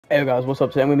Hey guys, what's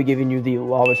up? Today I'm going to be giving you the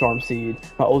lava charm seed.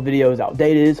 My old video is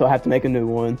outdated, so I have to make a new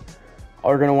one.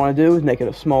 All you're going to want to do is make it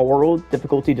a small world.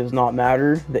 Difficulty does not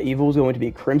matter. The evil is going to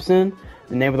be crimson.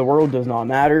 The name of the world does not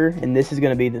matter, and this is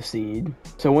going to be the seed.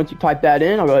 So once you type that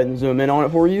in, I'll go ahead and zoom in on it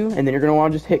for you, and then you're going to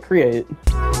want to just hit create.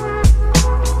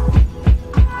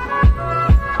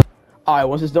 Alright,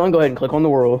 once it's done, go ahead and click on the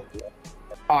world.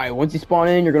 Alright, once you spawn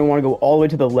in, you're going to want to go all the way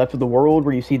to the left of the world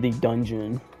where you see the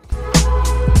dungeon.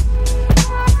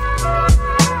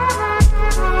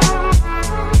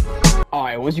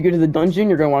 Alright, once you get to the dungeon,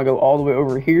 you're going to want to go all the way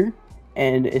over here.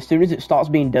 And as soon as it stops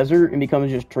being desert and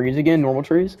becomes just trees again, normal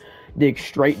trees, dig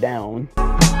straight down.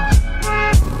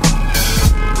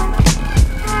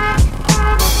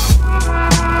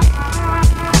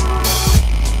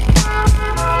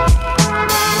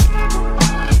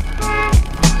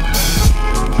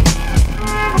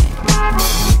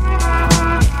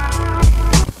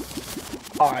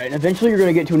 Alright, and eventually you're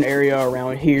going to get to an area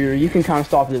around here. You can kind of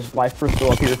stop this life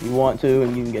crystal up here if you want to,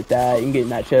 and you can get that. You can get in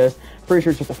that chest. Pretty sure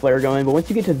it's just a flare gun, but once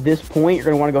you get to this point, you're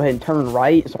going to want to go ahead and turn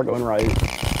right and start going right.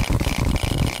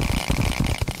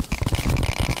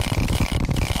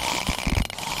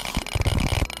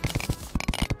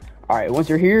 Alright, once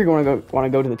you're here, you're going to want to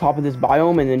go to the top of this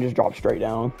biome and then just drop straight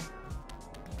down.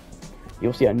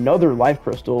 You'll see another life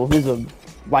crystal. This is a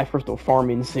life crystal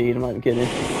farming seed, I'm not even kidding.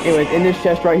 Anyways, in this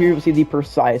chest right here, you'll see the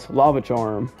precise lava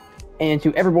charm. And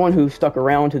to everyone who stuck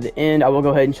around to the end, I will go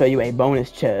ahead and show you a bonus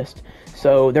chest.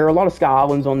 So there are a lot of sky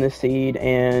islands on this seed,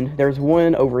 and there's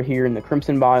one over here in the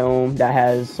crimson biome that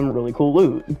has some really cool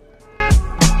loot. So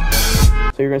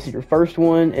you're going to see your first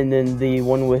one, and then the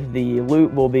one with the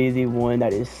loot will be the one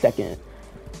that is second.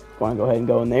 Want to go ahead and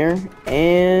go in there,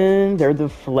 and they're the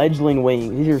fledgling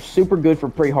wings. These are super good for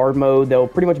pretty hard mode. They'll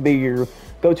pretty much be your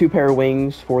go-to pair of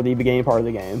wings for the beginning part of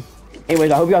the game.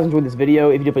 Anyways, I hope you guys enjoyed this video.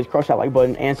 If you did, please crush that like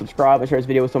button and subscribe and share this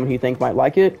video with someone who you think might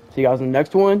like it. See you guys in the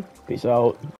next one. Peace out.